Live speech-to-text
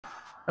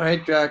All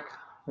right, Jack,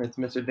 it's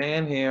Mr.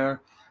 Dan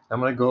here.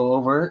 I'm going to go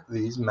over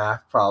these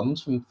math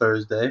problems from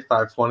Thursday,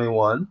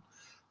 521,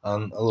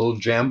 on a little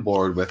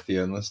Jamboard with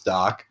you in this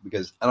doc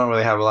because I don't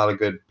really have a lot of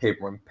good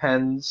paper and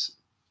pens.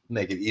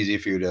 Make it easy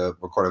for you to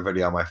record a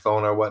video on my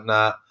phone or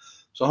whatnot.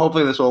 So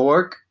hopefully this will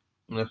work.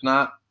 And if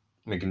not,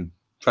 we can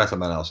try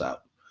something else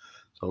out.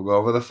 So we'll go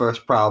over the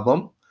first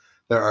problem.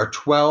 There are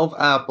 12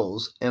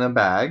 apples in a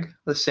bag.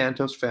 The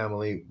Santos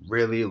family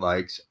really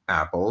likes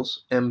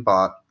apples and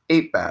bought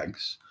 8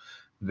 bags.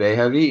 They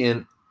have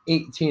eaten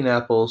 18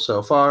 apples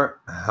so far.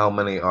 How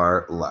many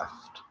are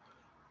left?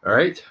 All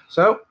right,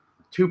 so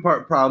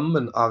two-part problem,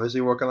 and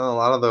obviously working on a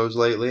lot of those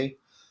lately.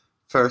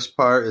 First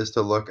part is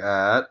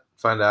to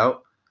find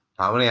out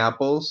how many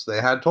apples they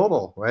had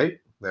total, right?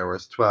 There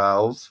was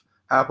 12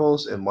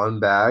 apples in one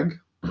bag.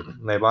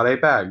 They bought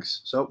 8 bags.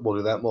 So we'll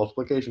do that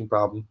multiplication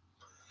problem.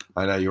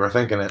 I know you were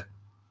thinking it.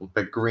 We'll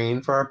pick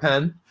green for our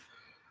pen.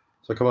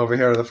 So come over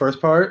here to the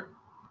first part.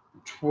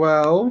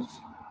 12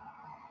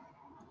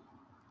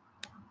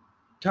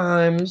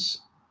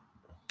 times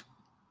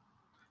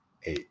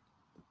 8.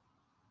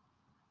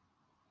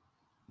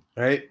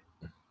 Right?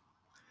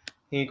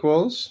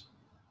 Equals,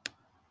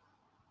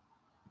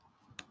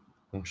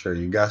 I'm sure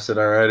you guessed it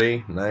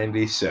already,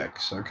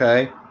 96.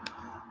 Okay?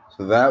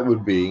 So that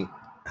would be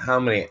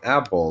how many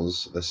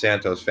apples the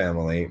Santos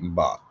family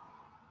bought.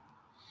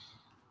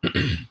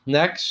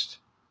 Next,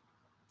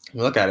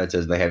 we look at it, it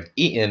says they have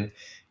eaten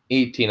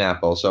 18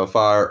 apples so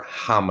far.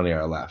 How many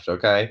are left?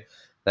 Okay?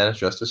 Then it's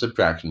just a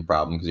subtraction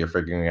problem because you're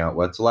figuring out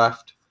what's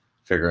left,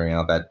 figuring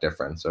out that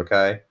difference.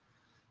 Okay?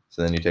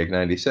 So then you take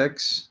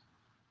 96.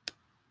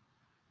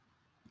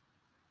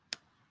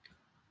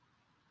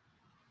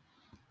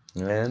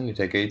 And you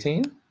take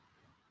 18,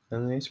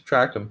 and then you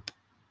subtract them.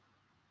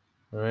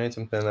 All right,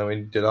 something that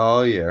we did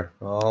all year,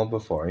 all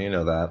before. You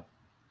know that.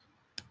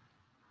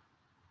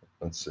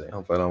 Let's see.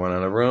 Hopefully I don't run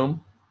out of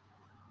room.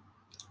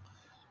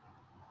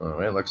 All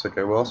right, looks like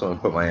I will. So I'm going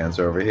to put my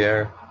answer over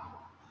here.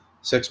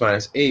 6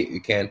 minus 8 you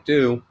can't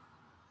do,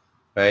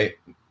 right?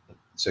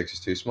 6 is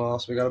too small,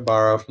 so we got to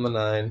borrow from the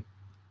 9.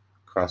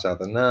 Cross out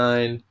the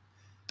 9.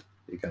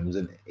 Becomes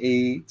an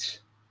 8.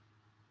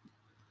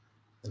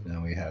 And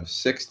now we have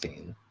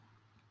 16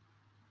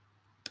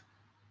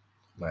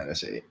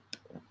 minus 8.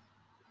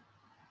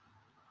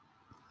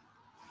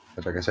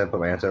 Which, like I said, put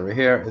my answer over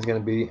here, is going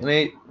to be an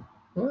 8.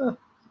 Well,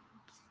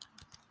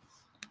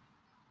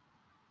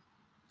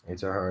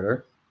 8s are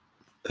harder.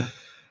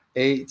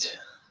 8,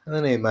 and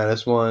then 8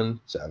 minus 1,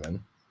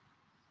 7.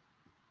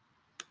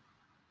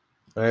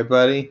 All right,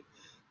 buddy.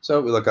 So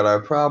we look at our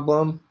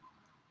problem.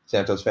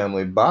 Santos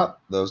family bought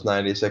those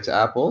 96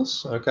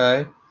 apples,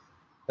 okay?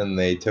 And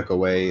they ate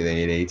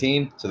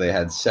 18, so they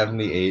had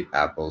 78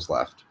 apples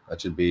left. That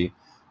should be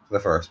for the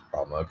first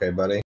problem, okay, buddy?